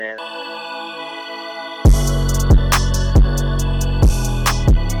Welcome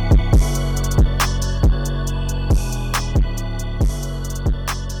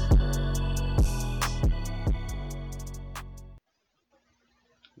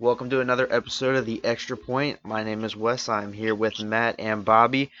to another episode of the Extra Point. My name is Wes. I'm here with Matt and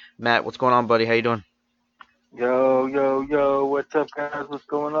Bobby. Matt, what's going on, buddy? How you doing? Yo, what's up, guys? What's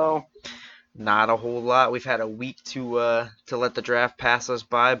going on? Not a whole lot. We've had a week to let the draft pass us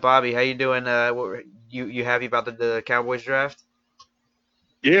by. Bobby, how you doing? You happy about the Cowboys draft?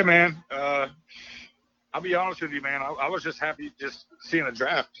 Yeah, man. I'll be honest with you, man. I was just happy just seeing a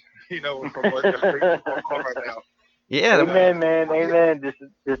draft. From what right now. Yeah, amen, man. Amen.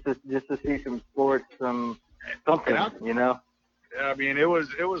 Just to see some sports, something. I mean, it was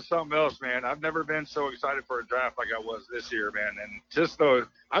something else, man. I've never been so excited for a draft like I was this year, man. And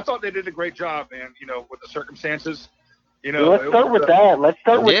I thought they did a great job, man. With the circumstances. Let's start with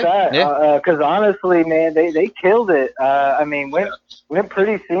that. Because honestly, man, they killed it. Went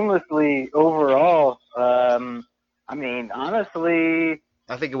pretty seamlessly overall. Honestly,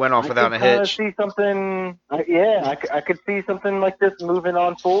 I think it went off without a hitch. See something. I could see something like this moving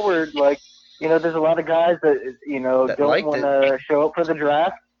on forward. There's a lot of guys that don't want to show up for the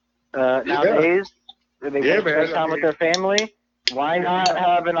draft nowadays. They want to spend time with their family. Why not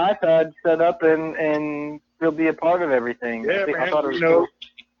have an iPad set up and still be a part of everything? Yeah, I thought it was cool.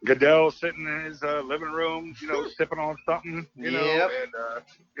 Goodell sitting in his living room, sipping on something, and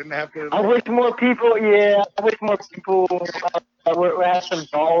didn't have to. I wish more people would have some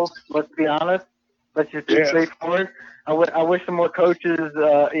balls. Let's be honest. Let's just be straightforward. I wish some more coaches,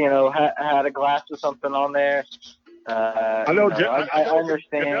 had a glass or something on there. I know. I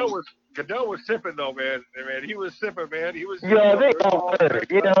understand. Goodell was sipping though, man. He was sipping, man. He was. Yeah, they all were.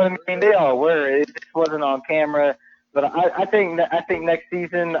 You know what I mean? They all were. It just wasn't on camera. But I think next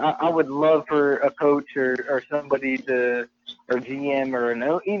season I would love for a coach or somebody or GM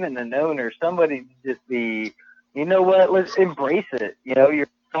or even an owner, somebody to just be, you know what? Let's embrace it. You're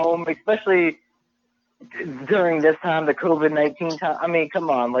home, especially during this time, the COVID-19 time. I mean, come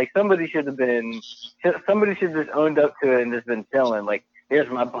on, somebody should have just owned up to it and just been chilling. Here's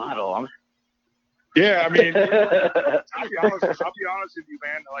my bottle. Yeah, I mean, I'll be honest with you,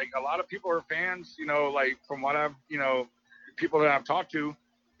 man. A lot of people are fans, from what I've, people that I've talked to,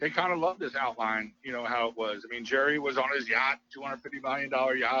 they kind of love this outline, how it was. I mean, Jerry was on his yacht, $250 million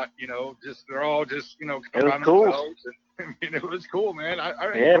yacht, they're all just, it was cool. And, it was cool, man.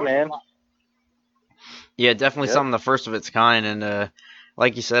 Man. Yeah, definitely something the first of its kind, and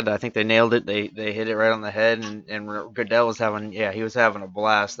like you said, I think they nailed it. They hit it right on the head, and Goodell was having a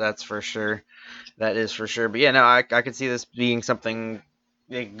blast. That's for sure. That is for sure. But yeah, no, I could see this being something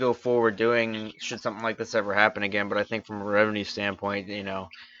they could go forward doing should something like this ever happen again. But I think from a revenue standpoint,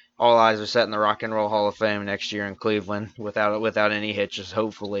 all eyes are set in the Rock and Roll Hall of Fame next year in Cleveland without any hitches.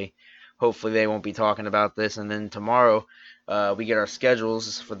 Hopefully they won't be talking about this. And then tomorrow, we get our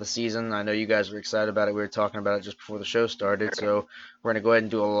schedules for the season. I know you guys were excited about it. We were talking about it just before the show started. So we're going to go ahead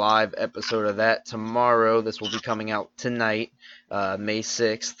and do a live episode of that tomorrow. This will be coming out tonight, May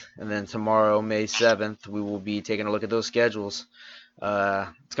 6th. And then tomorrow, May 7th, we will be taking a look at those schedules.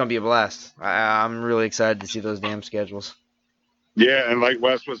 It's going to be a blast. I'm really excited to see those damn schedules. Yeah, and like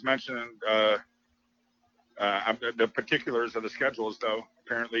Wes was mentioning, the particulars of the schedules, though.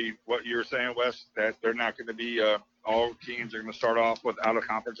 Apparently, what you were saying, Wes, that they're not going to be all teams are going to start off with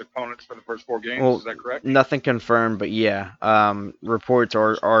out-of-conference opponents for the first 4 games. Well, is that correct? Nothing confirmed, but yeah, reports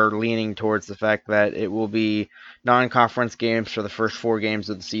are leaning towards the fact that it will be non-conference games for the first 4 games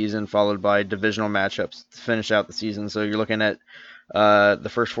of the season, followed by divisional matchups to finish out the season. So you're looking at the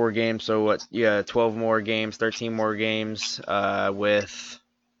first 4 games. So 12 more games, 13 more games, with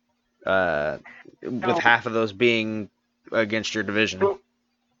half of those being against your division.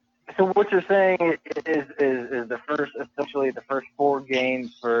 So what you're saying is essentially the first 4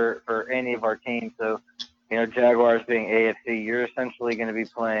 games for any of our teams. So, Jaguars being AFC, you're essentially going to be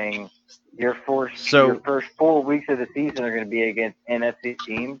playing your first 4 weeks of the season are going to be against NFC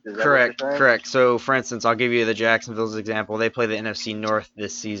teams. Is that Correct. So, for instance, I'll give you the Jacksonville's example. They play the NFC North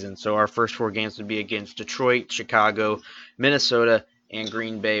this season. So our first 4 games would be against Detroit, Chicago, Minnesota, and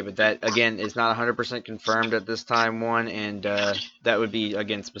Green Bay, but that, again, is not 100% confirmed at this time, and that would be,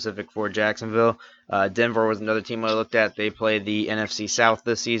 again, specific for Jacksonville. Denver was another team I looked at. They play the NFC South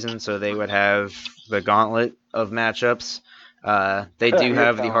this season, so they would have the gauntlet of matchups. They do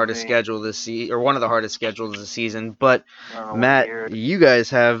have the hardest schedule this season, or one of the hardest schedules this season, but, Matt, you guys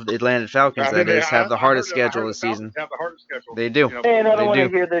have the Atlanta Falcons, have the hardest schedule this season. Have the hardest schedule. They do. Man, I don't want to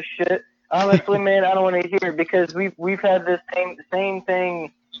hear this shit. Honestly, man, I don't want to hear it because we've had this same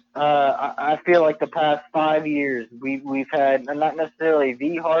thing I feel like the past 5 years we've had not necessarily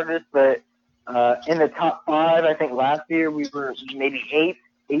the hardest, but in the top five. I think last year we were maybe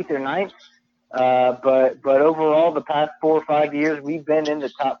eighth or ninth. But overall, the past 4 or 5 years we've been in the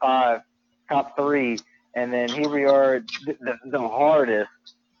top five, top three, and then here we are, the hardest.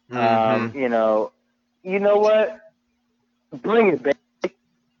 Mm-hmm. You know what? Bring it back.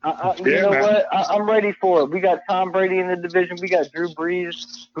 You know man. what? I'm ready for it. We got Tom Brady in the division. We got Drew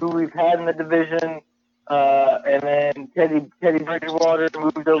Brees, who we've had in the division, and then Teddy Bridgewater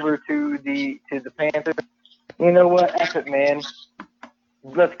moved over to the Panthers. You know what? F it, man.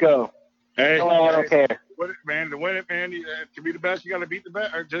 Let's go. Hey, No, I don't care. to win it, man, to be the best, you got to beat the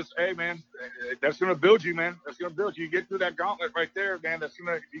best. Or just, hey, man, that's going to build you, man. That's going to build you. You get through that gauntlet right there, man. That's going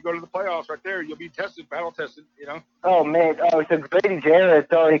to, if you go to the playoffs right there, you'll be tested, battle tested, you know? Oh man! Oh, so Grady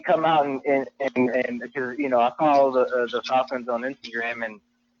Jarrett's already come out and because I follow the Falcons on Instagram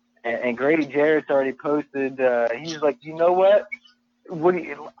and Grady Jarrett's already posted. He's like, you know what?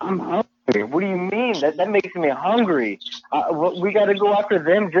 I'm hungry. What do you mean? That makes me hungry. We got to go after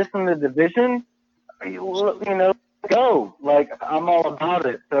them just in the division. Go. Like I'm all about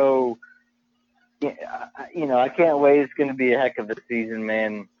it. So, I can't wait. It's going to be a heck of a season,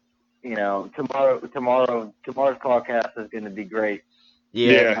 man. Tomorrow's podcast is going to be great.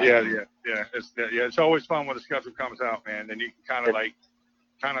 Yeah. It's always fun when the schedule comes out, man. Then you can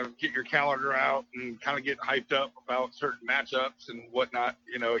kind of get your calendar out and kind of get hyped up about certain matchups and whatnot.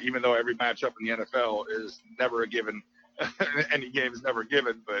 Even though every matchup in the NFL is never a given, any game is never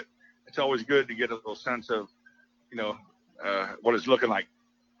given, but it's always good to get a little sense of, what it's looking like.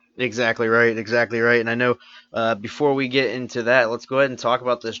 Exactly right. And I know before we get into that, let's go ahead and talk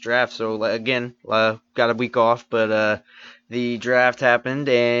about this draft. So again, got a week off, but the draft happened,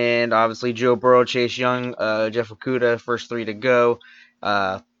 and obviously Joe Burrow, Chase Young, Jeff Okudah, first three to go.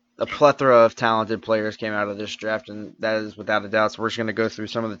 A plethora of talented players came out of this draft, and that is without a doubt. So we're just going to go through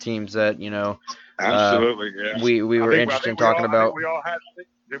some of the teams that Absolutely, yeah. we were interested in talking about.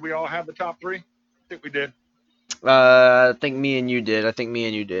 Did we all have the top three? I think we did. I think me and you did.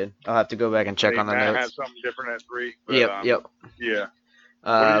 I'll have to go back and check on the Matt notes. had something different at three. But, Yep. Yeah.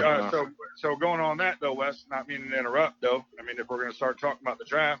 So going on that though, Wes, not meaning to interrupt though. I mean, if we're going to start talking about the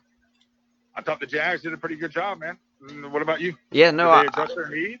draft, I thought the Jags did a pretty good job, man. What about you? Yeah, no, did they adjust their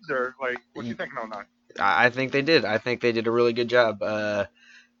needs, or what you thinking on that? I think they did. I think they did a really good job. I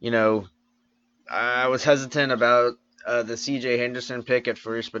was hesitant about the C.J. Henderson pick at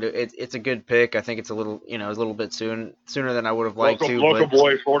first, but it's a good pick. I think it's a little bit sooner than I would have liked to. Local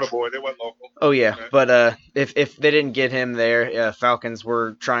boy, Florida boy, they went local. Oh yeah, okay. But if they didn't get him there, Falcons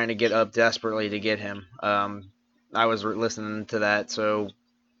were trying to get up desperately to get him. I was listening to that, so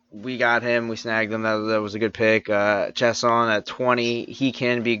we got him. We snagged him. That was a good pick. Chesson at 20, he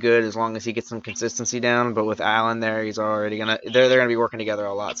can be good as long as he gets some consistency down. But with Allen there, he's already they're gonna be working together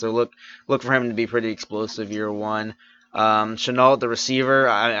a lot. So look for him to be pretty explosive year one. Chenault, the receiver,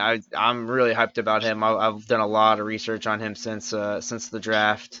 I'm really hyped about him. I've done a lot of research on him since the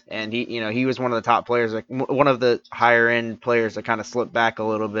draft, and he was one of the top players, like one of the higher end players that kind of slipped back a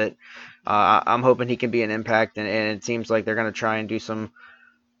little bit. I'm hoping he can be an impact, and it seems like they're gonna try and do some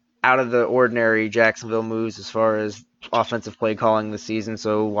out of the ordinary Jacksonville moves as far as offensive play calling this season.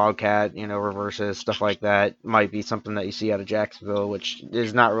 So wildcat, reverses, stuff like that might be something that you see out of Jacksonville, which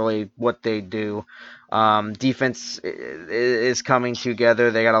is not really what they do. Defense is coming together.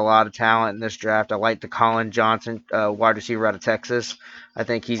 They got a lot of talent in this draft. I like the Colin Johnson, wide receiver out of Texas. I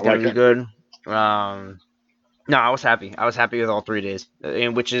think he's going to be good. No, I was happy. I was happy with all 3 days,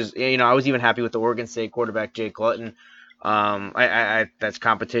 and which is, I was even happy with the Oregon State quarterback Jake Luton. That's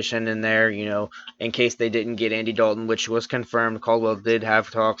competition in there, in case they didn't get Andy Dalton, which was confirmed. Caldwell did have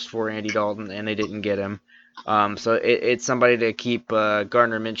talks for Andy Dalton, and they didn't get him. So it's somebody to keep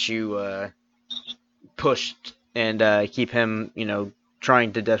Gardner Minshew pushed and keep him,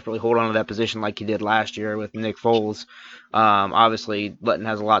 trying to desperately hold on to that position like he did last year with Nick Foles. Obviously, Luton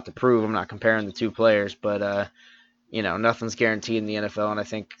has a lot to prove. I'm not comparing the two players, but nothing's guaranteed in the NFL, and I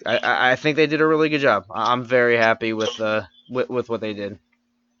think they did a really good job. I'm very happy with what they did.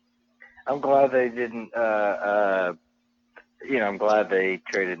 I'm glad they didn't. I'm glad they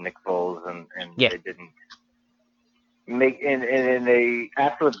traded Nick Foles and they didn't make and they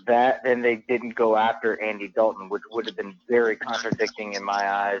after that then they didn't go after Andy Dalton, which would have been very contradicting in my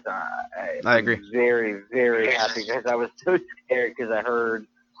eyes. I agree. I'm very, very happy because I was so scared because I heard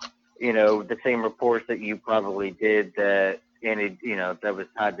the same reports that you probably did that Andy, that was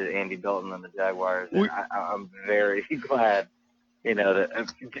tied to Andy Dalton and the Jaguars. And I'm very glad,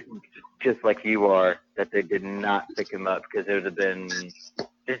 that just like you are, that they did not pick him up because it would have been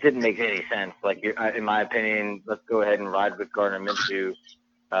just didn't make any sense. Like, in my opinion, let's go ahead and ride with Gardner Minshew.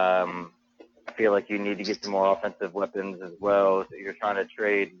 I feel like you need to get some more offensive weapons as well. So you're trying to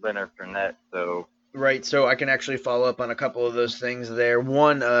trade Leonard Fournette, so. Right, so I can actually follow up on a couple of those things there.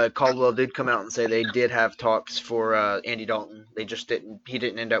 One, Caldwell did come out and say they did have talks for Andy Dalton. They just didn't. He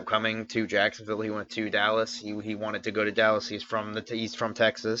didn't end up coming to Jacksonville. He went to Dallas. He wanted to go to Dallas. He's from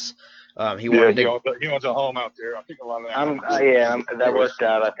Texas. He wants a home out there. I think a lot of that. That worked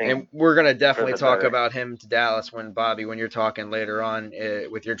out. I think. And we're gonna definitely talk about him to Dallas when you're talking later on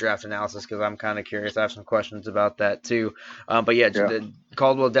with your draft analysis, because I'm kind of curious. I have some questions about that too. But yeah.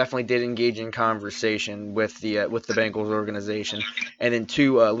 Caldwell definitely did engage in conversation with the Bengals organization. And then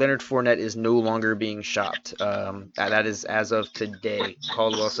two, Leonard Fournette is no longer being shopped. That is as of today.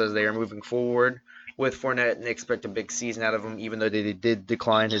 Caldwell says they are moving forward with Fournette and they expect a big season out of him, even though they did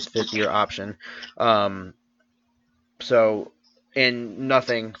decline his fifth-year option. And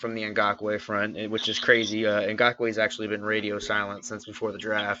nothing from the Ngakoue front, which is crazy. Ngakoue's actually been radio silent since before the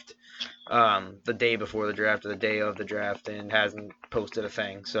draft, the day before the draft or the day of the draft, and hasn't posted a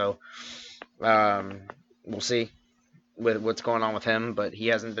thing. So we'll see with what's going on with him, but he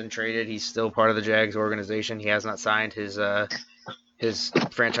hasn't been traded. He's still part of the Jags organization. He has not signed his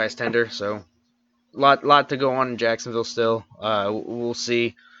franchise tender, so lot to go on in Jacksonville still. We'll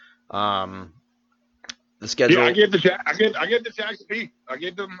see. The schedule. Yeah, I get the Jags a B. I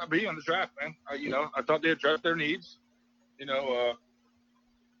gave them a B on the draft, man. I thought they addressed their needs.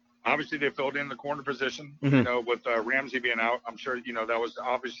 Obviously they filled in the corner position. Mm-hmm. With Ramsey being out, I'm sure that was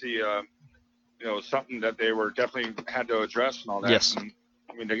obviously something that they were definitely had to address and all that. Yes. And,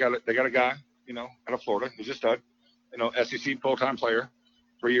 I mean, they got a guy, out of Florida. He's a stud. SEC full-time player,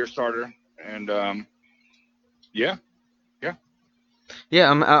 3-year starter, and yeah.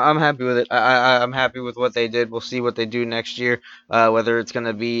 Yeah, I'm happy with it. I'm happy with what they did. We'll see what they do next year. Whether it's going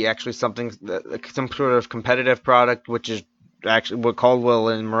to be actually some sort of competitive product, which is actually what Caldwell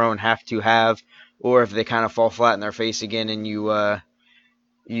and Marrone have to have, or if they kind of fall flat in their face again, and you're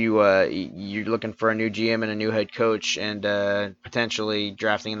looking for a new GM and a new head coach, and potentially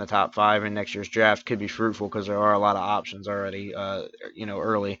drafting in the top 5 in next year's draft could be fruitful because there are a lot of options already,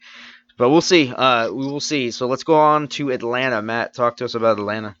 early. But we'll see. We will see. So let's go on to Atlanta. Matt, talk to us about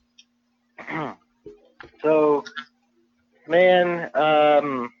Atlanta. So, man,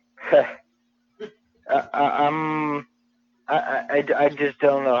 I just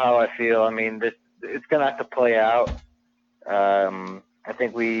don't know how I feel. I mean, it's gonna have to play out. I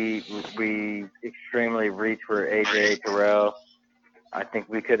think we extremely reached for AJ Terrell. I think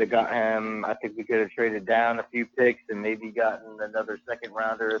we could have got him. I think we could have traded down a few picks and maybe gotten another second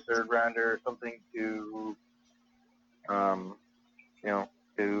rounder, a third rounder, or something to,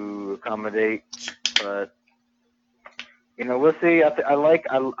 to accommodate. But we'll see. I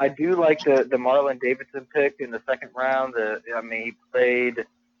do like the Marlon Davidson pick in the second round. He played.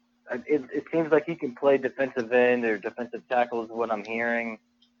 It seems like he can play defensive end or defensive tackle is what I'm hearing.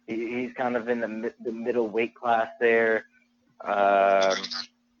 He's kind of in the middle weight class there.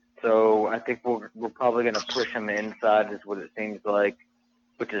 So I think we're probably going to push him inside is what it seems like,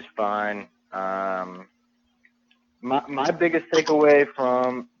 which is fine. My biggest takeaway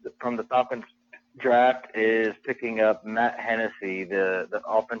from the Falcons draft is picking up Matt Hennessy, the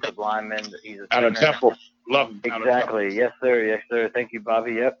offensive lineman. He's out of Temple. Love him. Exactly. Yes, sir. Thank you,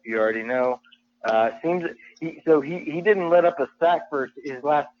 Bobby. Yep, you already know. Seems he didn't let up a sack for his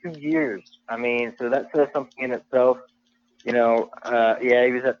last 2 years. I mean, so that says something in itself. He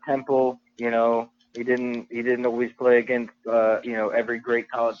was at Temple. He didn't always play against every great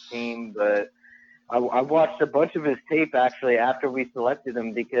college team, but I watched a bunch of his tape actually after we selected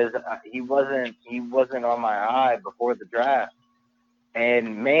him because he wasn't on my eye before the draft.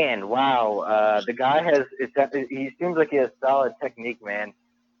 And man, wow, the guy he seems like he has solid technique, man.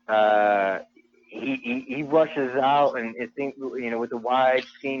 He rushes out and it seems, with the wide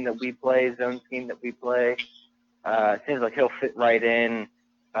scheme that we play, zone scheme that we play, it seems like he'll fit right in.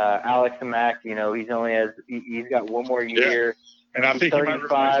 Alex Mack, he's got one more year. Yeah. And I think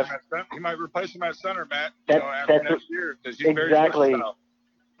he might replace him at center, Matt. After next year, because he's exactly, very versatile.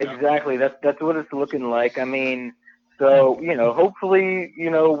 Exactly. That's what it's looking like. I mean, so hopefully,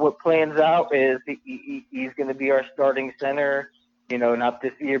 what plans out is he's going to be our starting center. Not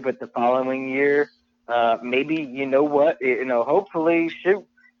this year, but the following year. Maybe hopefully, shoot,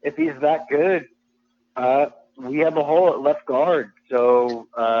 if he's that good, we have a hole at left guard. So,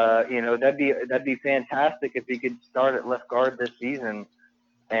 that'd be fantastic if he could start at left guard this season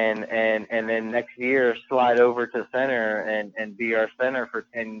and then next year slide over to center and be our center for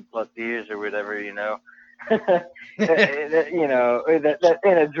 10 plus years or whatever, You know, that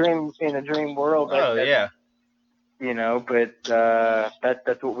in a dream world, Oh yeah. you know, but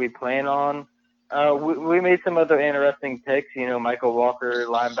that's what we plan on. We made some other interesting picks. You know, Michael Walker,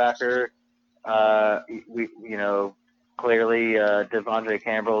 linebacker. You know, clearly Devondre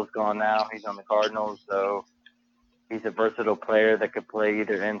Campbell's gone now. He's on the Cardinals, so he's a versatile player that could play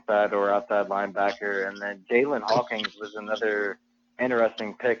either inside or outside linebacker. And then Jalen Hawkins was another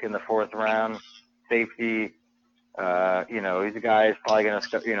interesting pick in the fourth round, safety. You know, he's a guy who's probably going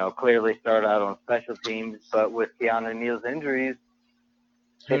to, you know, clearly start out on special teams, but with Keanu Neal's injuries,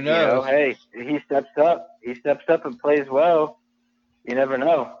 Who you know, knows? hey, he steps up. He steps up and plays well. You never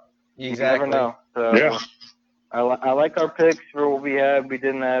know. You never Exactly. know. So Yeah. I like our picks for what we had. We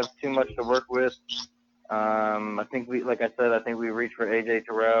didn't have too much to work with. I think like I said, I think we reached for AJ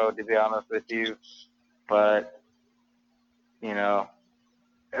Terrell, to be honest with you. But, you know,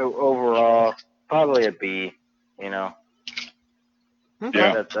 overall, probably a B, you know. Okay.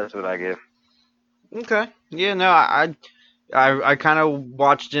 Yeah. That's what I give. Okay. Yeah. No, I kind of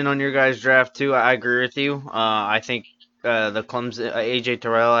watched in on your guys' draft too. I agree with you. I think the Clemson AJ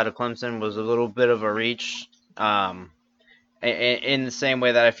Terrell out of Clemson was a little bit of a reach. In the same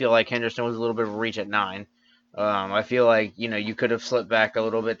way that I feel like Henderson was a little bit of a reach at 9. I feel like you could have slipped back a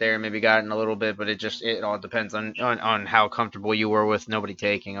little bit there, maybe gotten a little bit, but it all depends on how comfortable you were with nobody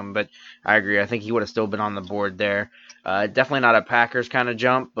taking him. But I agree. I think he would have still been on the board there. Definitely not a Packers kind of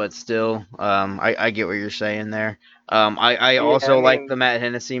jump, but still, I get what you're saying there. I Yeah, also I like mean, the Matt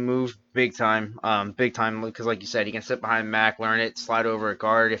Hennessy move big time. Big time because like you said, he can sit behind Mac, learn it, slide over a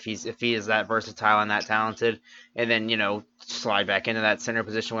guard if he is that versatile and that talented, and then slide back into that center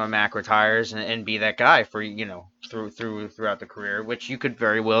position when Mac retires and be that guy for throughout the career, which you could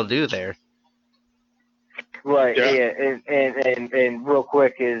very well do there. right, Yeah. yeah, and real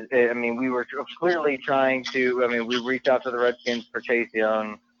quick I mean, we were clearly trying to. I mean, we reached out to the Redskins for Chase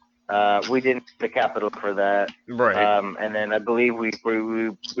Young. We didn't have the capital for that. Right. And then I believe we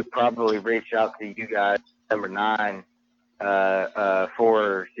probably reached out to you guys, number 9,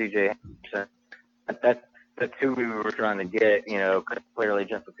 for CJ Henderson. That's who we were trying to get. You know, 'cause clearly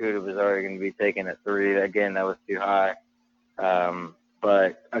Jeff Okuda was already going to be taken at 3. Again, that was too high.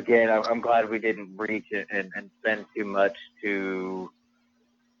 But again, I'm glad we didn't reach it and spend too much to,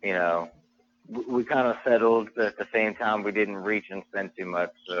 you know, we kind of settled, but at the same time we didn't reach and spend too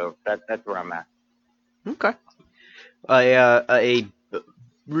much. So that's where I'm at. Okay. A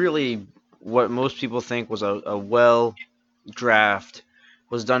really what most people think was a well draft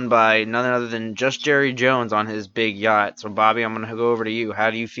was done by none other than just Jerry Jones on his big yacht. So Bobby, I'm gonna go over to you. How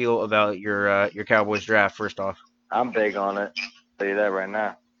do you feel about your Cowboys draft first off? I'm big on it. I'll tell you that right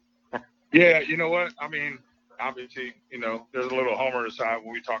now. Yeah. You know what? I mean, obviously, there's a little homer aside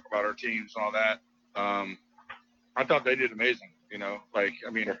when we talk about our teams and all that. I thought they did amazing. I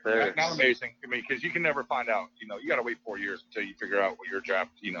mean, Yes, not amazing. I mean, because you can never find out. You got to wait 4 years until you figure out what your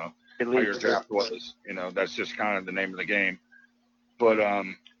draft, At how your least draft was. That's just kind of the name of the game. But I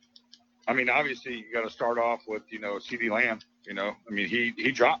mean, obviously, you got to start off with CeeDee Lamb. I mean,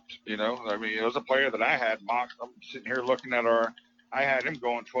 he dropped. I mean, it was a player that I had mocked. I'm sitting here looking at I had him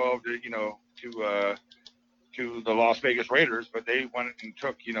going 12 to the Las Vegas Raiders, but they went and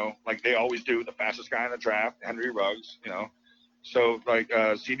took, like they always do, the fastest guy in the draft, Henry Ruggs. So like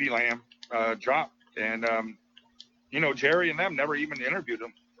CeeDee Lamb dropped, and Jerry and them never even interviewed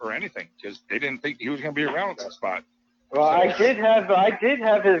him or anything because they didn't think he was going to be around that spot. Well, I did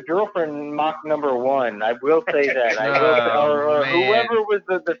have his girlfriend mock number 1. I will say that. Or whoever was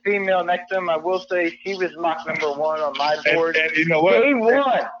the female next to him. I will say she was mock number 1 on my board. And you know what? Day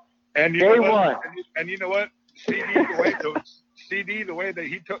 1. And you Day know what? 1. And you know what? CD, the way that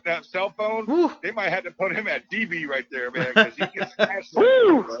he took that cell phone, Woo. they might have to put him at DB right there, man, because he can smash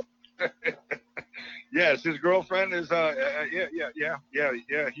Woo! Yes, his girlfriend is yeah.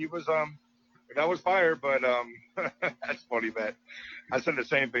 He was that was fire, but that's funny, man. I said the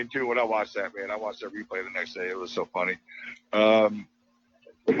same thing too when I watched that, man. I watched that replay the next day. It was so funny.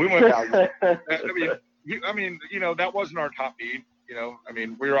 We went down. I mean, that wasn't our top need. I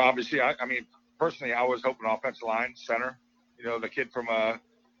mean, we were obviously. I mean, personally, I was hoping offensive line, center. The kid from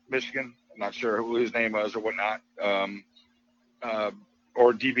Michigan. I'm not sure who his name was or whatnot.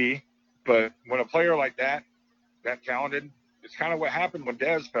 Or DB. But when a player like that talented, it's kind of what happened when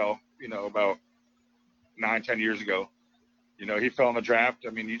Dez fell, about 9-10 years ago. He fell in the draft.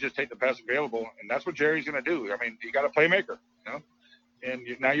 I mean, you just take the best available, and that's what Jerry's going to do. I mean, you got a playmaker, and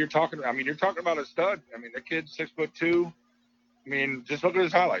now you're talking about a stud. I mean, the kid's 6'2". I mean, just look at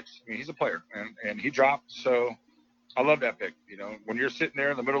his highlights. I mean, he's a player, and he dropped. So I love that pick. When you're sitting there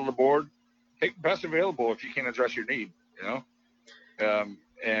in the middle of the board, take best available if you can address your need.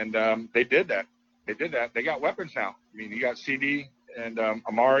 They did that. They got weapons now. I mean, you got CD and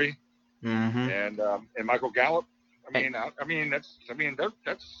Amari and Michael Gallup. I mean, that's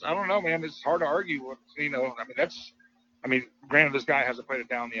I don't know, man. It's hard to argue with, granted, this guy hasn't played it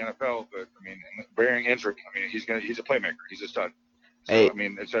down in the NFL, but I mean, bearing injury, I mean, he's a playmaker. He's a stud. So, Hey. I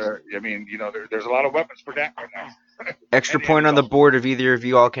mean, there's a lot of weapons for Dak right now. Extra point on the board if either of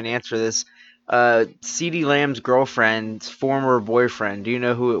you all can answer this. CeeDee Lamb's girlfriend's former boyfriend. Do you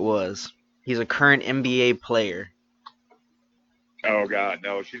know who it was? He's a current NBA player. Oh God,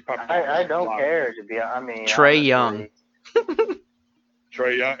 no. She's probably. I don't care to be. Trae Young.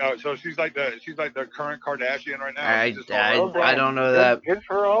 Trae Young. Oh, so she's like the current Kardashian right now. I don't know that. Good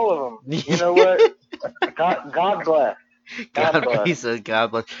for all of them. You know what? God bless. He said,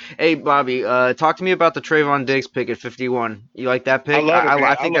 "God bless." Hey, Bobby, talk to me about the Trayvon Diggs pick at 51. You like that pick? I love it,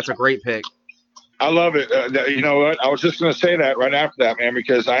 I think that's a great pick. I love it. You know what? I was just going to say that right after that, man,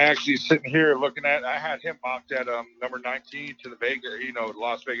 because I actually sitting here looking at. I had him mocked at number 19 to the Vegas,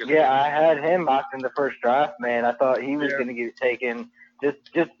 Las Vegas. Yeah, I had him mocked in the first draft, man. I thought he was going to get taken just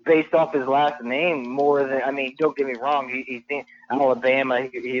based off his last name more than. I mean, don't get me wrong. He's in Alabama.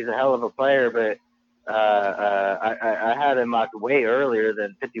 He's a hell of a player, but. I had him mocked way earlier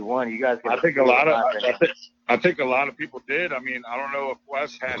than 51. You guys. I think a lot of people did. I mean, I don't know if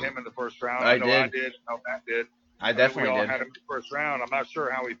Wes had him in the first round. I know I did. I know Matt did. I definitely we all did. had him in the first round. I'm not sure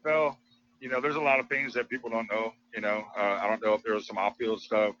how he fell. There's a lot of things that people don't know. I don't know if there was some off-field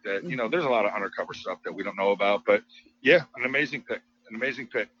stuff that there's a lot of undercover stuff that we don't know about. But yeah, an amazing pick.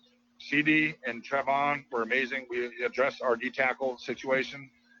 CD and Trevon were amazing. We addressed our D tackle situation.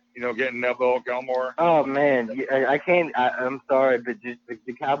 Getting Neville Gilmore. Oh man, I can't. I'm sorry, but just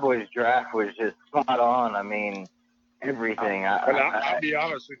the Cowboys draft was just spot on. I mean, everything. I'll be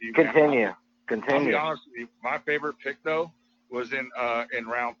honest with you. Continue. I'll be honest with you. My favorite pick though was in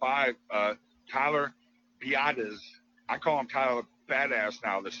round 5. Tyler Biadasz. I call him Tyler Badass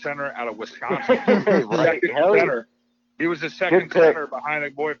now. The center out of Wisconsin. Right. Hell yeah. He was the second center behind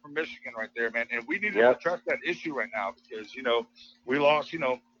a boy from Michigan right there, man. And we need to address that issue right now because we lost.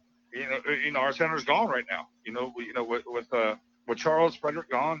 Our center's gone right now. With Charles Frederick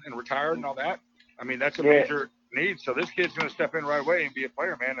gone and retired and all that. I mean, that's a major need. So this kid's going to step in right away and be a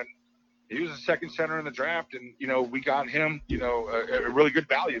player, man. And he was the second center in the draft, and we got him, a really good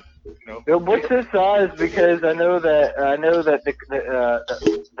value. What's his size? Because I know that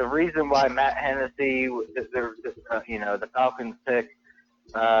the reason why Matt Hennessy, the Falcons pick.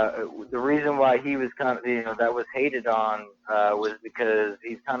 The reason why he was kind of, that was hated on was because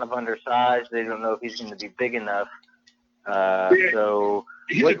he's kind of undersized. They don't know if he's going to be big enough. So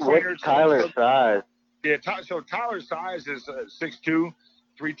what's Tyler's size? Yeah, so Tyler's size is 6'2",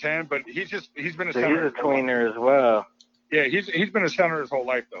 310, but he's been a center. He's a tweener as well. Yeah, he's been a center his whole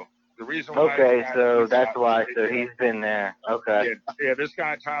life though. The reason why. Okay, so that's why. So he's been there. Okay. Yeah, this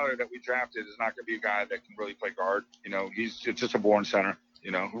guy Tyler that we drafted is not going to be a guy that can really play guard. He's just a born center.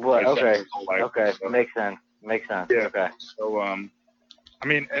 What? Okay. Okay. So, Makes sense. Yeah. Okay. So,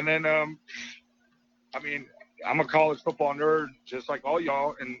 I'm a college football nerd, just like all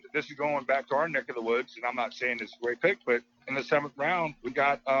y'all, and this is going back to our neck of the woods. And I'm not saying it's a great pick, but in the 7th round, we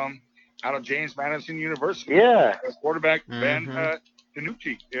got out of James Madison University, quarterback Ben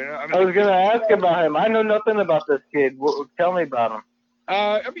DiNucci. I was going to ask about him. I know nothing about this kid. Tell me about him.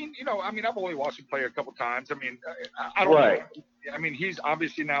 I've only watched him play a couple times. I don't know. I mean, he's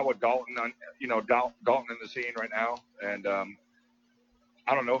obviously now with Dalton, Dalton in the scene right now. And I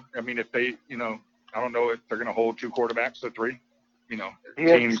don't know. I mean, if they, I don't know if they're going to hold 2 quarterbacks or 3. Do you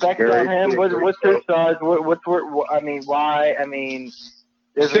expect on him? What's his size? Why? I mean,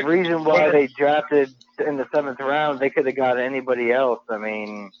 there's a reason why they drafted in the 7th round. They could have got anybody else. I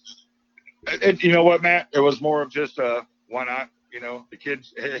mean. You know what, Matt? It was more of just why not? The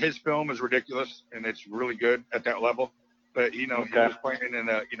kid's his film is ridiculous and it's really good at that level. But he was playing in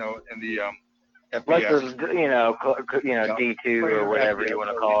the FBS. Like D2 or whatever you want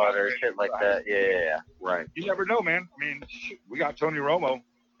to call it, or shit like that. Yeah. Right. You never know, man. I mean, we got Tony Romo,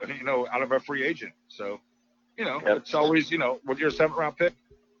 out of a free agent. So, it's always, with your 7th round pick,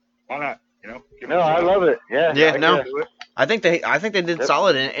 why not? I love it. Yeah. Yeah. I think they did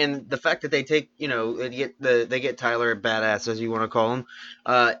solid, and the fact that they take, they get Tyler Badass, as you want to call him,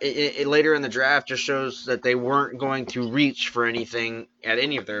 it later in the draft just shows that they weren't going to reach for anything at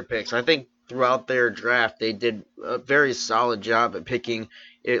any of their picks. I think throughout their draft they did a very solid job at picking,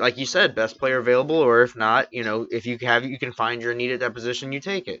 like you said, best player available, or if not, if you can find your need at that position, you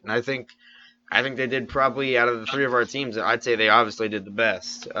take it. And I think they did probably out of the 3 of our teams, I'd say they obviously did the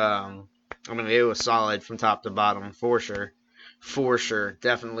best. I mean, it was solid from top to bottom for sure. For sure,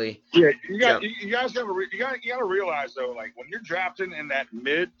 definitely. Yeah, you guys gotta realize though, like when you're drafting in that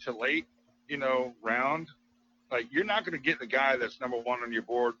mid to late, round, like you're not gonna get the guy that's number one on your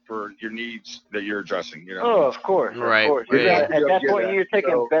board for your needs that you're addressing. Oh, of course, Right. of course. Yeah. At that point, you're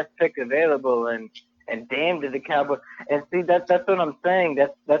taking best pick available, and damn to the Cowboys. And see, that's what I'm saying.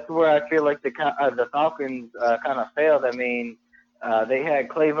 That's where I feel like the Falcons kind of failed. I mean, they had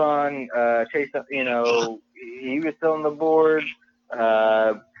Clavon Chase. He was still on the board.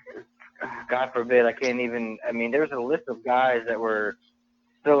 God forbid, I can't even. I mean, there's a list of guys that were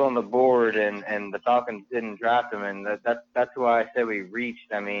still on the board, and the Falcons didn't draft him, and that's why I said we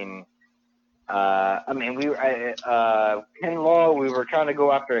reached. I mean, Ken Law, we were trying to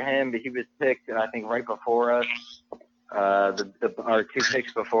go after him, but he was picked, I think, right before us. Our 2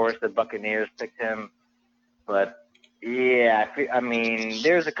 picks before us, the Buccaneers picked him. But yeah,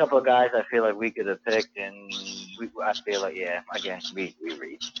 there's a couple of guys I feel like we could have picked, and I feel like we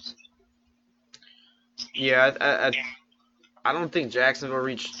reached. Yeah, I don't think Jacksonville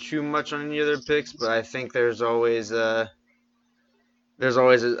reached too much on any of their picks, but I think there's always room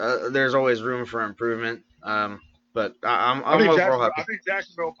for improvement. But I'm overall happy. I think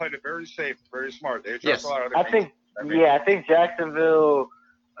Jacksonville played it very safe, very smart. They Yes. a lot of I think Jacksonville.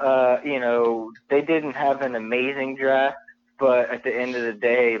 They didn't have an amazing draft, but at the end of the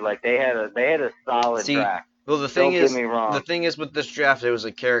day, like they had a solid draft. Well, the thing is with this draft, it was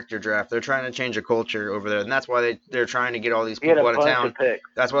a character draft. They're trying to change a culture over there, and that's why they're trying to get all these people out of town.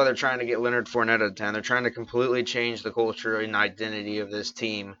 That's why they're trying to get Leonard Fournette out of town. They're trying to completely change the culture and identity of this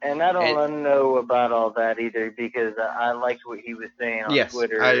team. And I don't know about all that either, because I liked what he was saying on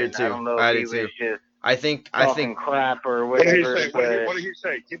Twitter. I did too. I don't know if he was just I think crap or whatever. What did he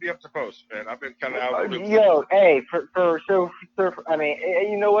say? Keep me up to post, man. I've been kind of out of the loop. Yo, hey, I mean,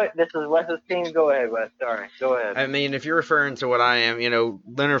 you know what? This is Wes's team. Go ahead, Wes. Sorry, go ahead. I mean, if you're referring to what I am,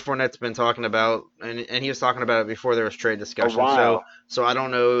 Leonard Fournette's been talking about, and he was talking about it before there was trade discussion. So I don't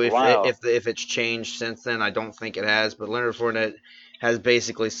know if it's changed since then. I don't think it has, but Leonard Fournette has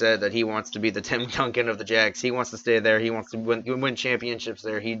basically said that he wants to be the Tim Duncan of the Jags. He wants to stay there. He wants to win championships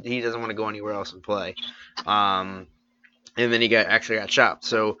there. He doesn't want to go anywhere else and play. And then he actually got chopped.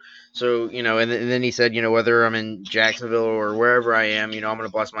 So and then he said, whether I'm in Jacksonville or wherever I am, I'm going to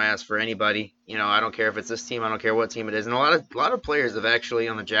bust my ass for anybody. I don't care if it's this team. I don't care what team it is. And a lot of players have actually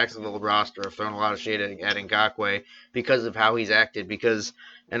on the Jacksonville roster have thrown a lot of shade at Ngakoue because of how he's acted.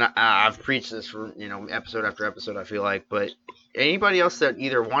 And I've preached this for episode after episode, I feel like, but anybody else that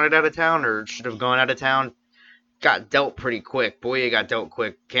either wanted out of town or should have gone out of town got dealt pretty quick. Boye got dealt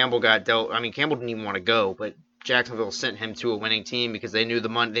quick. Campbell got dealt. I mean, Campbell didn't even want to go, but Jacksonville sent him to a winning team because they knew they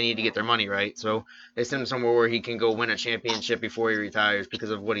needed to get their money right. So they sent him somewhere where he can go win a championship before he retires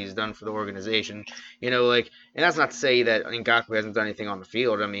because of what he's done for the organization. And that's not to say that Ngakoue hasn't done anything on the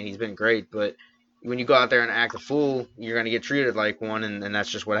field. I mean, he's been great, but when you go out there and act a fool, you're going to get treated like one, and that's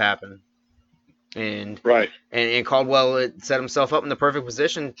just what happened. And Caldwell set himself up in the perfect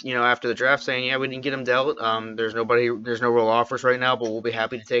position, after the draft, saying, we didn't get him dealt. There's no real offers right now, but we'll be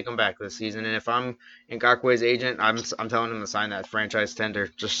happy to take him back this season. And if I'm Ngakoue's agent, I'm telling him to sign that franchise tender.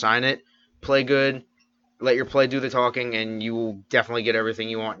 Just sign it, play good, let your play do the talking, and you will definitely get everything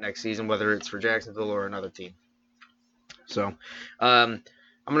you want next season, whether it's for Jacksonville or another team. So,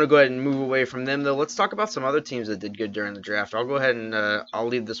 I'm going to go ahead and move away from them, though. Let's talk about some other teams that did good during the draft. I'll go ahead and I'll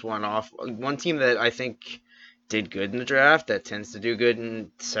leave this one off. One team that I think did good in the draft, that tends to do good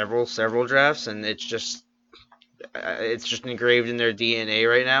in several drafts, and it's just engraved in their DNA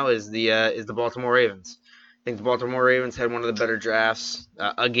right now, is the Baltimore Ravens. I think the Baltimore Ravens had one of the better drafts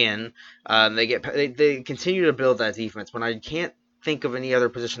again. They continue to build that defense. When I can't think of any other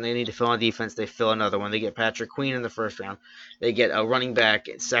position they need to fill on defense, they fill another one. They get Patrick Queen in the first round. They get a running back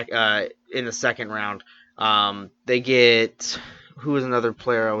in the second round. They get, who was another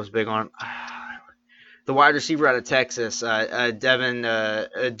player I was big on? The wide receiver out of Texas, Devin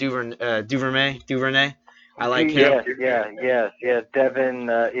Duvernay. I like him. Devin,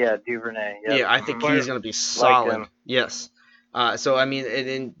 Duvernay. Yep. Yeah, I think he's going to be solid. Like yes. So, I mean,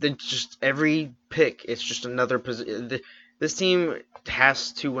 and just every pick, it's just another position. This team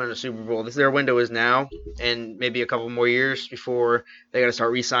has to win a Super Bowl. Their window is now, and maybe a couple more years before they got to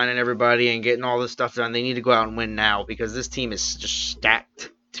start re-signing everybody and getting all this stuff done. They need to go out and win now because this team is just stacked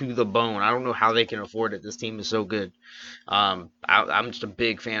to the bone. I don't know how they can afford it. This team is so good. I'm just a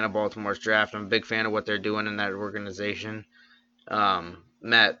big fan of Baltimore's draft. I'm a big fan of what they're doing in that organization.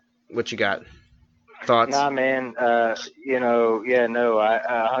 Matt, what you got? Thoughts? Nah, man.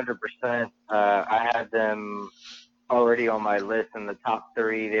 100%. I had them already on my list in the top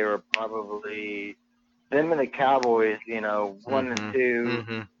three. They were probably them and the Cowboys. 1 and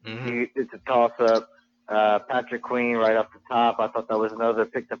 2. It's a toss up. Patrick Queen right off the top. I thought that was another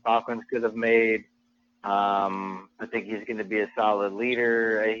pick the Falcons could have made. I think he's going to be a solid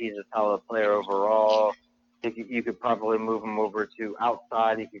leader. He's a solid player overall. I think you could probably move him over to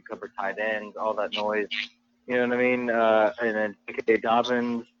outside. He could cover tight ends, all that noise. You know what I mean? And then J.K.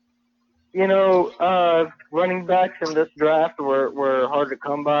 Dobbins. Running backs in this draft were hard to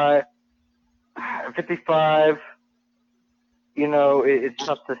come by. 55. It's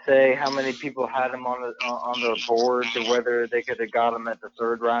tough to say how many people had him on the board to whether they could have got him at the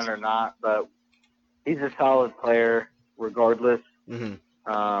third round or not. But he's a solid player regardless.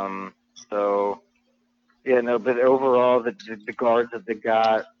 So, but overall, the guards that they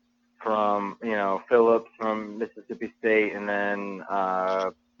got from, Phillips from Mississippi State and then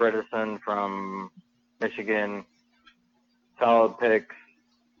Bredesen from Michigan, solid picks.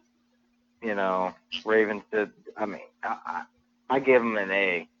 Ravens did. I mean, I gave them an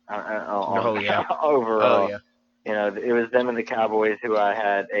A. Overall. Oh, yeah. It was them and the Cowboys who I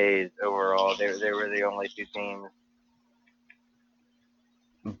had A's overall. They were the only two teams.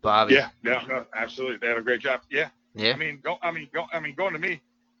 Bobby. Yeah, no, absolutely. They had a great job. Yeah. Yeah. Going to me,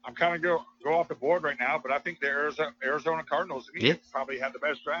 I'm kind of go off the board right now, but I think the Arizona Cardinals probably had the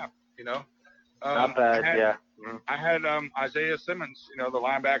best draft. Not bad. I had Isaiah Simmons, the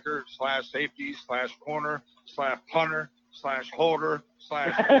linebacker / safety / corner / punter / holder /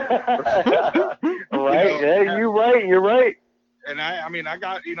 right. Yeah, you're right. And I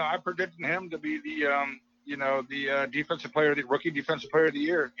got, I predicted him to be the defensive player, the rookie defensive player of the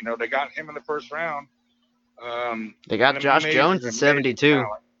year. They got him in the first round. They got Josh Jones at 72.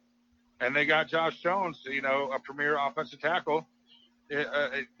 And they got Josh Jones, a premier offensive tackle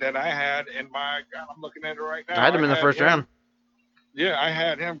that I had in my. God, I'm looking at it right now. I had him in the first round. Yeah, I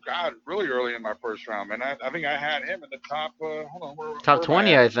had him. God, really early in my first round, man. I think I had him in the top. Top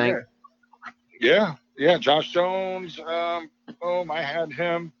 20, I think. Yeah. Josh Jones. I had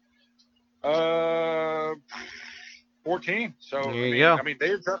him. 14. So there you go.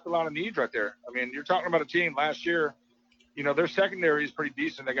 They addressed a lot of needs right there. You're talking about a team last year. Their secondary is pretty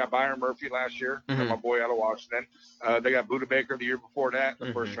decent. They got Byron Murphy last year, my boy out of Washington. They got Buda Baker the year before that,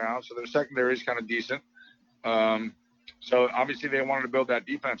 the first round. So their secondary is kind of decent. So obviously they wanted to build that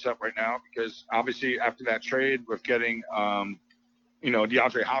defense up right now because obviously after that trade with getting,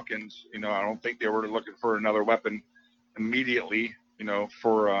 DeAndre Hopkins, I don't think they were looking for another weapon immediately,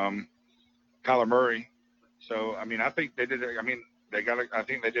 for Kyler Murray. So, I think they did. I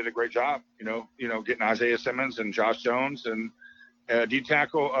think they did a great job, getting Isaiah Simmons and Josh Jones and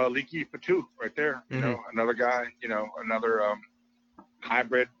D-tackle Leaky Patu right there. Another guy, another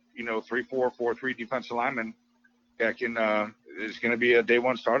hybrid, 3-4, 4-3 defensive lineman that is going to be a day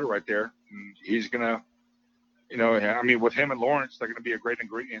one starter right there. And he's going to, with him and Lawrence, they're going to be a great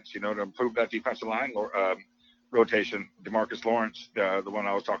ingredients, to improve that defensive line rotation. DeMarcus Lawrence, the one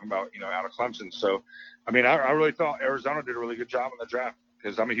I was talking about, out of Clemson. So, I really thought Arizona did a really good job in the draft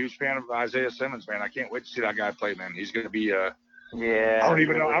because I'm a huge fan of Isaiah Simmons, man. I can't wait to see that guy play, man. He's going to be I don't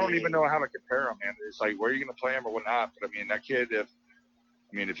even know how to compare him, man. It's like, where are you going to play him or whatnot? But that kid, if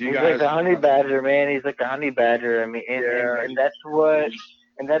you he's guys, like a honey badger, man. He's like a honey badger. And that's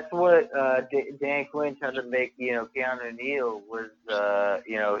what Dan Quinn tried to make. Keanu Neal was.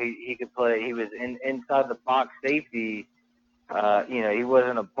 He could play. He was inside the box safety. He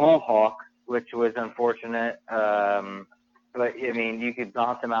wasn't a ball hawk, which was unfortunate. But you could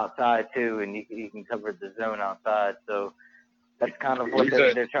bounce him outside too, and you can cover the zone outside. So that's kind of what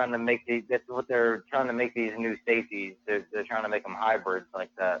they're trying to make. That's what they're trying to make these new safeties. They're trying to make them hybrids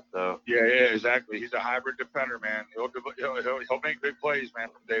like that. So yeah, exactly. He's a hybrid defender, man. He'll make big plays, man,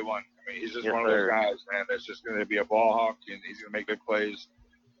 from day one. He's just one of those guys, man. That's just going to be a ball hawk, and he's going to make big plays.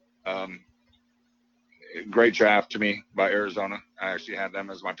 Great draft to me by Arizona. I actually had them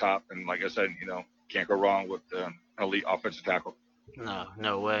as my top, and like I said, can't go wrong with elite offensive tackle.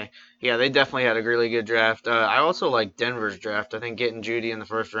 No way. Yeah, they definitely had a really good draft. I also like Denver's draft. I think getting Judy in the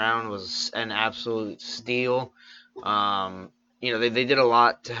first round was an absolute steal. They did a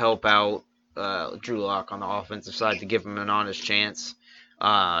lot to help out Drew Lock on the offensive side to give him an honest chance.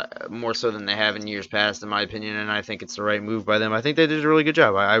 More so than they have in years past, in my opinion, and I think it's the right move by them. I think they did a really good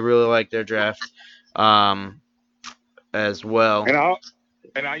job. I really like their draft as well.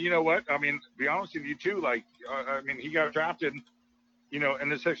 And I, you know what? To be honest with you too, like, he got drafted, in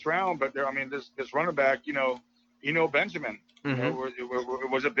the 6th round, but this running back, Benjamin, it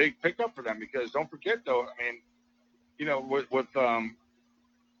was a big pickup for them because don't forget though, with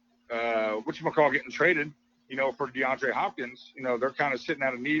whatchamacall getting traded, for DeAndre Hopkins, they're kind of sitting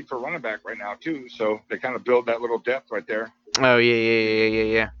at a need for running back right now too. So they kind of build that little depth right there. Oh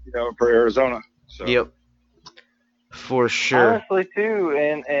yeah. For Arizona. So. Yep. For sure. Honestly, too,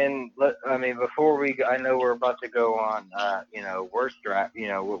 before I know we're about to go on, worst draft,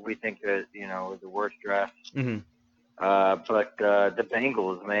 what we think is, the worst draft. Mm-hmm. But the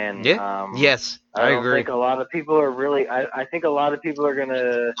Bengals, man. Yeah. Yes, I don't agree. think a lot of people are really. I think a lot of people are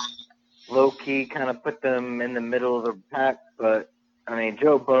gonna low key kind of put them in the middle of the pack. But I mean,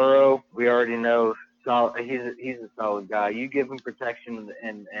 Joe Burrow, we already know, he's a solid guy. You give him protection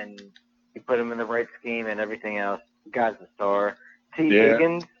and you put him in the right scheme and everything else. The guy's a star.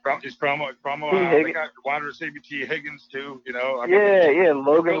 Higgins. He's promo. They got wide receiver T. Higgins too.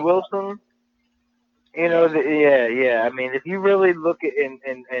 Logan Wilson. I mean, if you really look at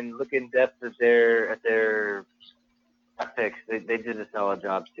and look in depth at their picks, they did a solid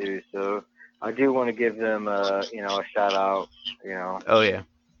job too. So I do want to give them a shout out. Oh yeah.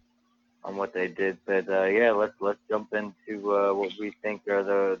 On what they did, but let's jump into what we think are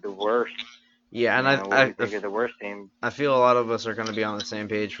the worst. Yeah, and I think are the worst team. I feel a lot of us are going to be on the same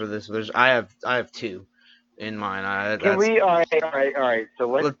page for this. I have two in mind. Can we? All right. So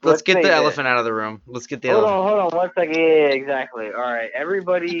let's get the elephant out of the room. Let's get the elephant. Hold on 1 second. Yeah, exactly. All right,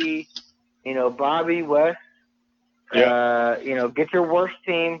 everybody. Bobby, West. Yeah. Get your worst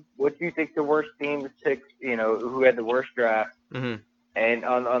team. What do you think the worst team is picked? Who had the worst draft? Mm-hmm. And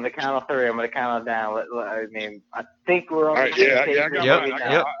on the count of three, I'm going to count it down. I think we're on the same page.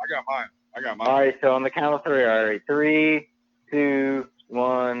 I got mine. All right, so on the count of three. All right, 3, 2,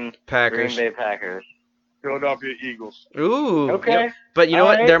 1. Packers. Green Bay Packers. Philadelphia Eagles. Ooh. Okay. Yep. But you know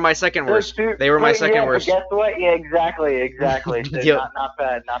what? Right. They're my second worst. They were my second worst. Guess what? Yeah, exactly. So yep. Not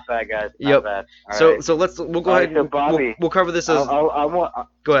bad, guys. Yep. Not bad. So we'll go ahead. So Bobby, we'll cover this as. Go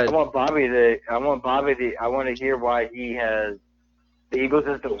ahead. I want Bobby to hear why he has the Eagles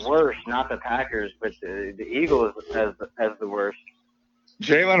as the worst, not the Packers, but the Eagles as the worst.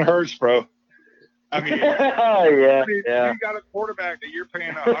 Jalen Hurts, bro. I mean, You got a quarterback that you're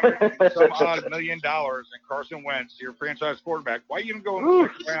paying $100 million and Carson Wentz, your franchise quarterback. Why are you going to go in the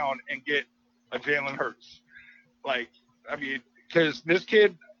second round and get a Jalen Hurts? Because this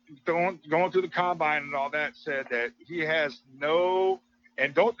kid going through the combine and all that said that he has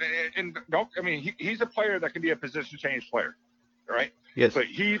he's a player that can be a position change player, right? Yes. But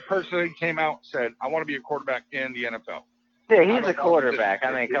he personally came out and said, "I want to be a quarterback in the NFL." Yeah, he's a quarterback.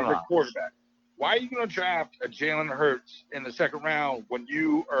 Come on. He's a quarterback. Why are you going to draft a Jalen Hurts in the second round when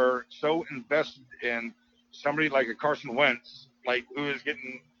you are so invested in somebody like a Carson Wentz, who is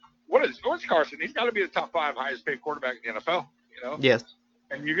getting what's Carson? He's got to be the top 5 highest paid quarterback in the NFL, Yes.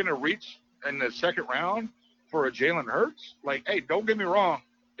 And you're going to reach in the second round for a Jalen Hurts? Hey, don't get me wrong,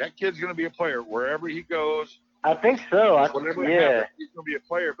 that kid's going to be a player wherever he goes. I think so. Whatever happens, he's going to be a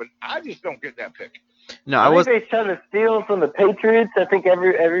player, but I just don't get that pick. No, I think they tried to steal from the Patriots. I think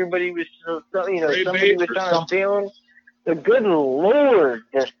everybody was, somebody was trying to steal him. The good Lord,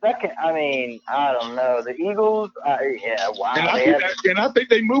 the second. I don't know. The Eagles. Wow. And I think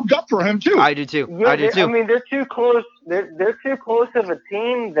they moved up for him too. I do too. Yeah, they're too close. They're too close of a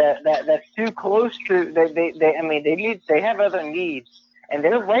team that's too close to. They have other needs. And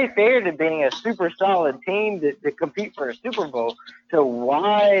they're right there to being a super solid team to compete for a Super Bowl. So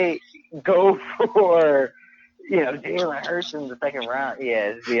why go for, Jalen Hurts in the second round?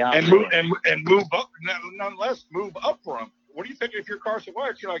 Yeah, it's beyond me. And move up, nonetheless, move up for him. What do you think if you're Carson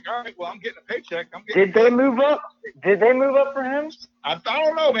Wentz? You're like, all right, well, I'm getting a paycheck. Did they move up? Did they move up for him? I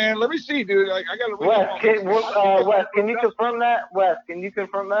don't know, man. Let me see, dude. I got to read Wes, can you confirm that? Wes, can you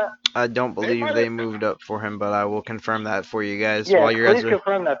confirm that? I don't believe they moved up for him, but I will confirm that for you guys. Yeah, while you guys please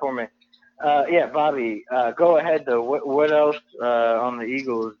confirm that for me. Bobby, go ahead, though. What else on the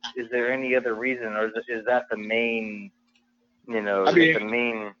Eagles? Is there any other reason, or is that the main, the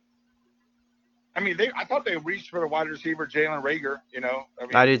main... I thought they reached for the wide receiver, Jalen Reagor.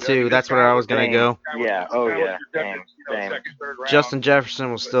 I do too. That's where I was going to go. Yeah. Second, third round. Justin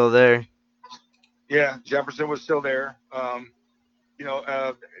Jefferson was still there. Yeah, Jefferson was still there. I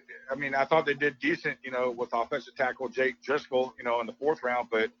thought they did decent, with offensive tackle Jake Driscoll, in the 4th round.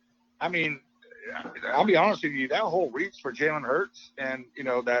 But I'll be honest with you, that whole reach for Jalen Hurts and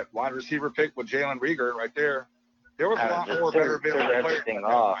that wide receiver pick with Jalen Reagor right there, there was a lot more better available players. Everything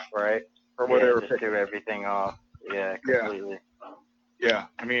off, right? Or whatever. Just threw everything off. Yeah, completely. Yeah.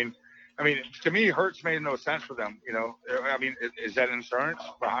 To me, Hurts made no sense for them. Is that insurance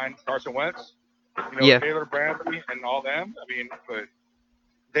behind Carson Wentz? Taylor Bradley and all them. But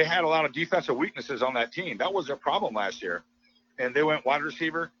they had a lot of defensive weaknesses on that team. That was their problem last year. And they went wide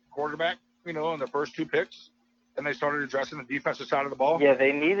receiver, quarterback, in the first 2 picks. and they started addressing the defensive side of the ball. Yeah,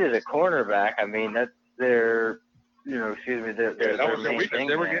 they needed a cornerback. I mean, that's their, excuse me, their that was their main weakness. thing.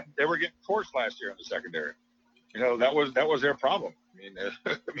 They were getting torched last year in the secondary. That was their problem.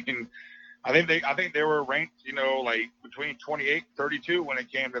 I think they were ranked, like between 28 and 32 when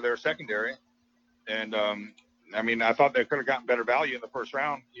it came to their secondary. And I thought they could have gotten better value in the first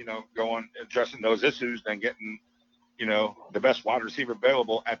round, going addressing those issues than getting, the best wide receiver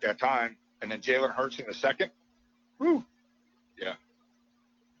available at that time. And then Jalen Hurts in the second. Whew. Yeah.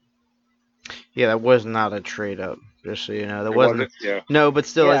 Yeah, that was not a trade up. Just so you know, that wasn't. Yeah. No, but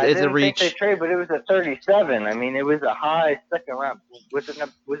still, Yeah, it's I a didn't reach. think they trade, but it was a 37. I mean, it was a high second round. Was it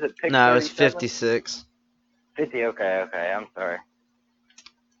pick? No, it was 37? 56 50. Okay. I'm sorry.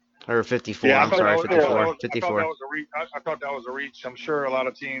 or 54. Yeah, I'm sorry, 54. 54. I thought that was a reach. I'm sure a lot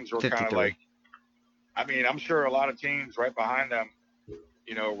of teams were kind of like. I'm sure a lot of teams right behind them,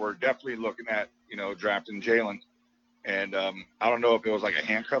 were definitely looking at, drafting Jalen. And I don't know if it was like a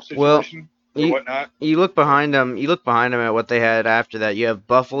handcuff situation or whatnot. You look behind them. You look behind them at what they had after that. You have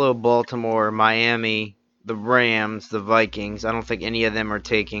Buffalo, Baltimore, Miami, the Rams, the Vikings. I don't think any of them are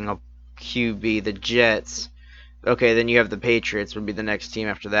taking a QB. The Jets. Okay, then you have the Patriots would be the next team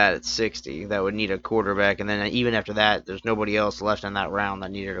after that at 60 that would need a quarterback, and then even after that, there's nobody else left in that round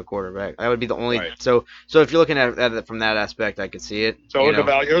that needed a quarterback. That would be the only. Right. So if you're looking at it from that aspect, I could see it. So it was a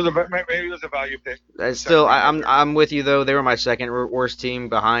value. Maybe it was a value pick. Still, I'm with you though. They were my second worst team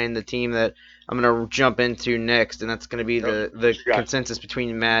behind the team that I'm gonna jump into next, and that's gonna be the consensus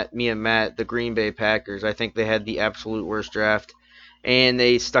between me and Matt, the Green Bay Packers. I think they had the absolute worst draft. And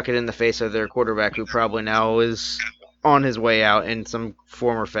they stuck it in the face of their quarterback, who probably now is on his way out in some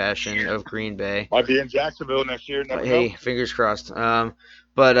form or fashion of Green Bay. Might be in Jacksonville next year. Hey, fingers crossed. So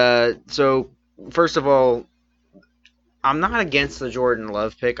first of all, I'm not against the Jordan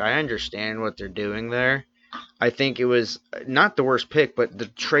Love pick. I understand what they're doing there. I think it was not the worst pick, but the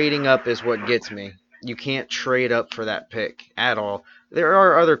trading up is what gets me. You can't trade up for that pick at all. There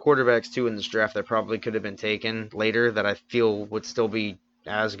are other quarterbacks, too, in this draft that probably could have been taken later that I feel would still be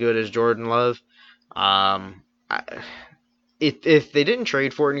as good as Jordan Love. If they didn't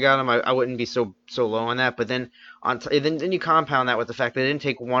trade for it and got him, I wouldn't be so low on that. But then then you compound that with the fact they didn't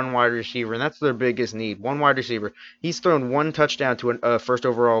take one wide receiver, and that's their biggest need, one wide receiver. He's thrown one touchdown to a first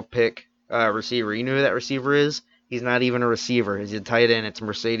overall pick receiver. You know who that receiver is? He's not even a receiver. He's a tight end. It's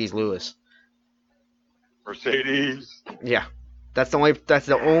Mercedes Lewis. Mercedes. Yeah. That's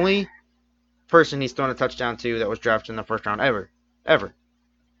the only person he's thrown a touchdown to that was drafted in the first round ever.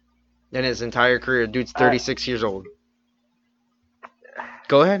 In his entire career. Dude's 36 years old.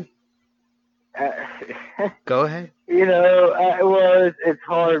 Go ahead. Go ahead. It's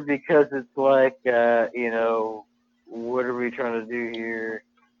hard because it's like, what are we trying to do here?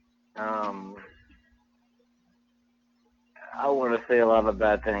 I want to say a lot of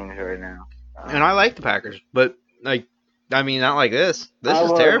bad things right now. And I like the Packers, but not like this. This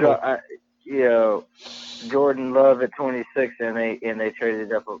is terrible. Jordan Love at 26, and they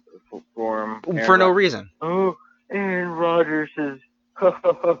traded up for him for no reason. Oh, Aaron Rodgers is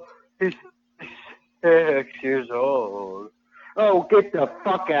he's 6 years old. Oh, get the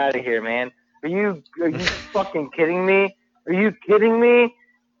fuck out of here, man! Are you fucking kidding me? Are you kidding me?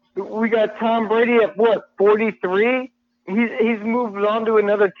 We got Tom Brady at what, 43? He's moved on to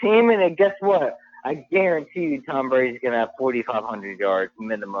another team, and guess what? I guarantee you Tom Brady's going to have 4,500 yards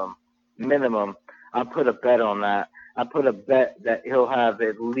minimum. I'll put a bet on that. I put a bet that he'll have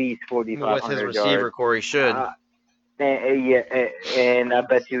at least 4,500 yards. With his receiver, Corey should. And I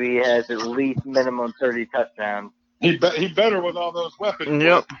bet you he has at least minimum 30 touchdowns. He better with all those weapons.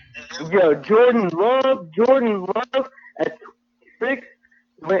 Yep. Yo, Jordan Love at 26,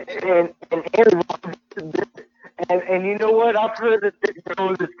 and Aaron Rodgers. And you know what? I've heard that there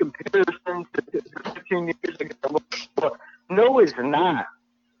was this comparison to 15 years ago. No, it's not.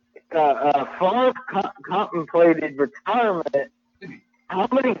 Favre contemplated retirement. How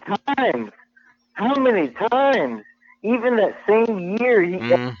many times? Even that same year, he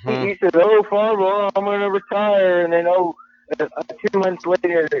said, "Oh, Favre, I'm going to retire," and then 2 months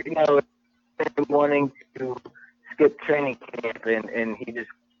later, him wanting to skip training camp, and he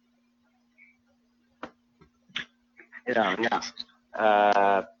just.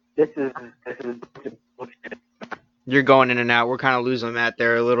 This is bullshit. You're going in and out. We're kind of losing Matt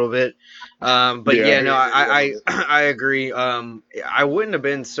there a little bit. I agree. I wouldn't have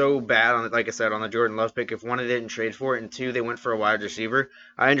been so bad on it, like I said, on the Jordan Love pick if one, they didn't trade for it, and two, they went for a wide receiver.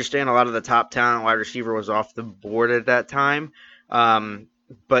 I understand a lot of the top talent wide receiver was off the board at that time.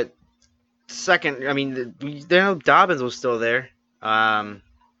 But second, Dobbins was still there.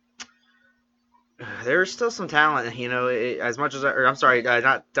 There's still some talent, as much as, or I'm sorry,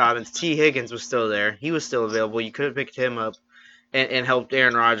 not Dobbins. T. Higgins was still there. He was still available. You could have picked him up and helped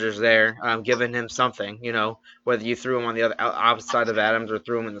Aaron Rodgers there, giving him something, whether you threw him on the other opposite side of Adams or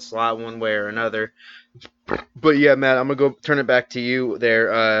threw him in the slot one way or another. But yeah, Matt, I'm gonna go turn it back to you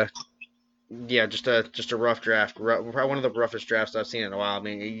there. Yeah, just a rough draft. Probably one of the roughest drafts I've seen in a while. I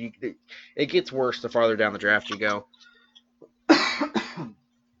mean, it gets worse the farther down the draft you go.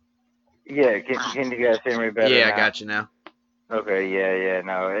 Yeah, can you guys hear me better? Yeah, now? I got you now. Okay, yeah,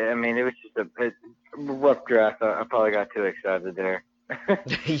 no. I mean, it was just a rough draft. I probably got too excited there.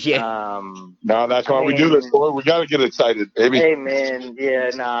 Yeah. No, that's why we do this, boy. We got to get excited, baby. Hey, man, yeah,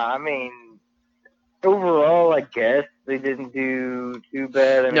 nah, I mean, overall, I guess they didn't do too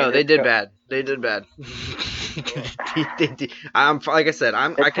bad. No, they did bad. They did bad. they did. Like I said,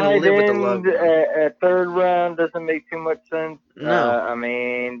 I can live with the love. At third round doesn't make too much sense. No. I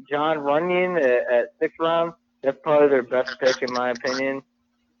mean, John Runyon at sixth round, that's probably their best pick in my opinion.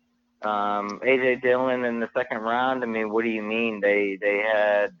 AJ Dillon in the second round. I mean, what do you mean? They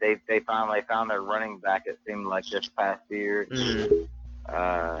finally found their running back. It seemed like this past year. Mm-hmm.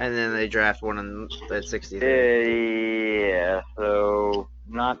 And then they draft one at 60. Yeah, so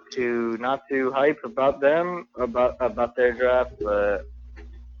not too hype about them about their draft, but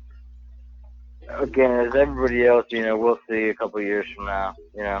again, as everybody else, we'll see a couple years from now,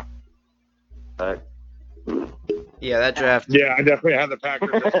 But yeah, that draft. Yeah, I definitely have the Packers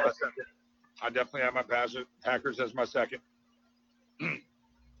as my second. I definitely have my Packers as my second.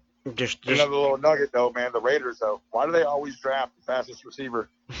 Just another little nugget though, man. The Raiders though, why do they always draft the fastest receiver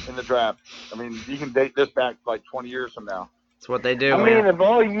in the draft? I mean, you can date this back like 20 years from now. That's what they do. I mean, of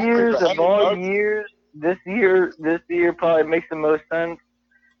all years, this year probably makes the most sense.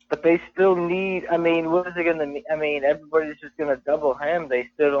 But they still need. I mean, what is it gonna mean? I mean, everybody's just gonna double him. They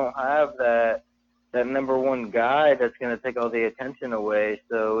still don't have that number one guy that's gonna take all the attention away.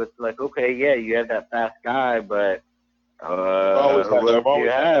 So it's like, okay, yeah, you have that fast guy, but. We're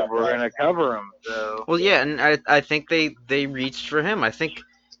gonna cover him. So. Well, yeah, and I think they reached for him. I think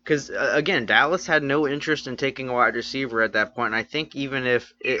because again, Dallas had no interest in taking a wide receiver at that point. And I think even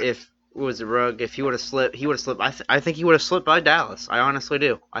if it was a Rugg, if he would have slipped, I think he would have slipped by Dallas. I honestly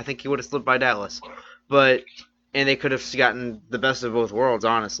do. I think he would have slipped by Dallas, and they could have gotten the best of both worlds,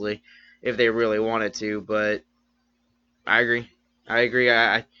 honestly, if they really wanted to. But I agree.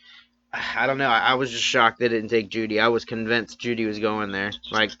 I don't know. I was just shocked they didn't take Judy. I was convinced Judy was going there,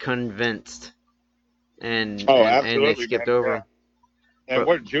 like convinced, and they skipped over him. And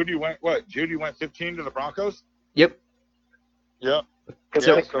what Judy went? What Judy went 15 to the Broncos? Yep. Yep.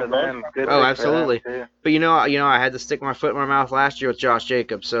 Good for them. Absolutely. But I had to stick my foot in my mouth last year with Josh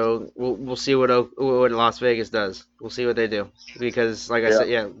Jacobs. So we'll see what Las Vegas does. We'll see what they do because, like I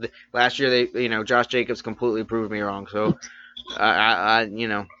said, last year Josh Jacobs completely proved me wrong. So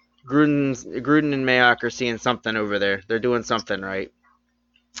Gruden and Mayock are seeing something over there. They're doing something right.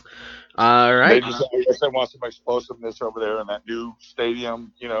 All right. They just want some explosiveness over there in that new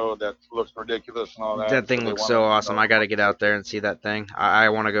stadium, that looks ridiculous and all that. That thing looks so awesome. I got to get out there and see that thing. I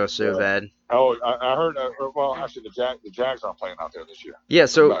want to go so bad. Oh, I heard. Well, actually, the Jags aren't playing out there this year. Yeah.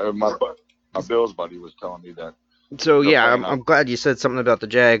 So my Bills buddy was telling me that. So yeah, I'm glad you said something about the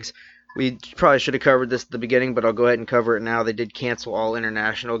Jags. We probably should have covered this at the beginning, but I'll go ahead and cover it now. They did cancel all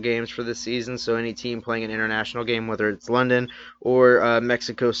international games for this season, so any team playing an international game, whether it's London or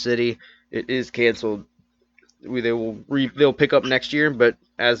Mexico City, it is canceled. They'll pick up next year, but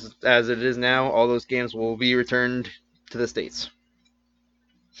as it is now, all those games will be returned to the States.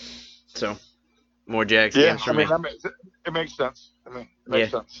 So, more Jags games for me. It makes sense. It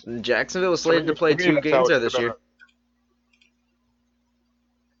makes sense. Jacksonville was slated to play 2 games there this year.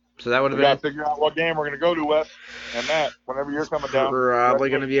 So that would have been. We got to figure out what game we're going to go to, Wes. And Matt, whenever you're coming down. Probably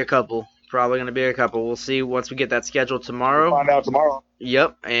going to be a couple. We'll see once we get that scheduled tomorrow. We'll find out tomorrow.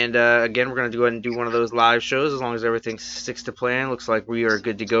 Yep. And again, we're going to go ahead and do one of those live shows as long as everything sticks to plan. Looks like we are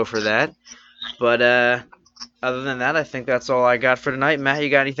good to go for that. But other than that, I think that's all I got for tonight. Matt,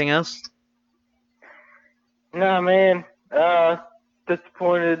 you got anything else? No, man.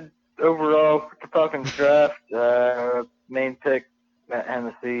 Disappointed overall with the Falcons draft. Main pick.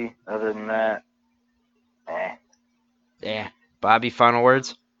 Hennessy. Other than that, Yeah. Bobby, final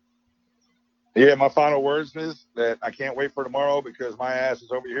words? Yeah, my final words is that I can't wait for tomorrow because my ass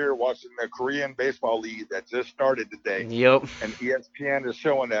is over here watching the Korean Baseball League that just started today. Yep. And ESPN is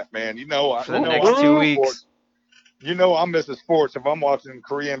showing that, man. For the next 2 weeks. I'm missing sports if I'm watching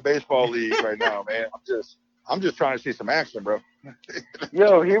Korean Baseball League right now, man. I'm just trying to see some action, bro.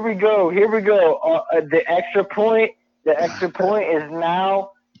 Yo, here we go. The extra point is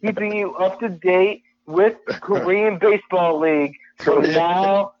now keeping you up to date with Korean Baseball League from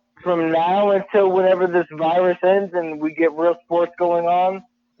now until whenever this virus ends and we get real sports going on.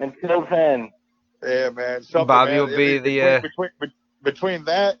 Until then. Yeah, man. Bobby man. will be between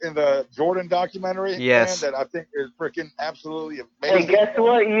that and the Jordan documentary, yes, man, that I think is freaking absolutely amazing. Hey, guess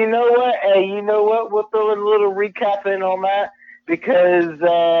what? You know what? Hey, you know what? We'll throw a little recap in on that because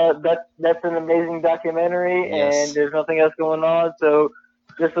that's an amazing documentary, yes. and there's nothing else going on. So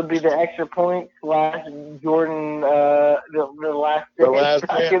this will be the extra point / Jordan the last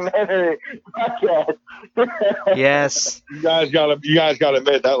documentary podcast. Yes. You guys gotta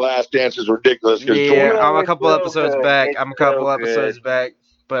admit that Last Dance is ridiculous. Yeah, I'm a couple so episodes good. back. It's I'm a couple so episodes good. back,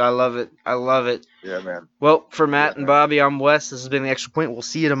 but I love it. I love it. Yeah, man. Well, for Matt and man. Bobby, I'm Wes. This has been the Extra Point. We'll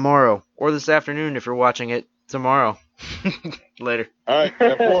see you tomorrow or this afternoon if you're watching it tomorrow. Later. All right.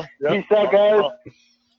 10-4. Yep. Peace out, guys.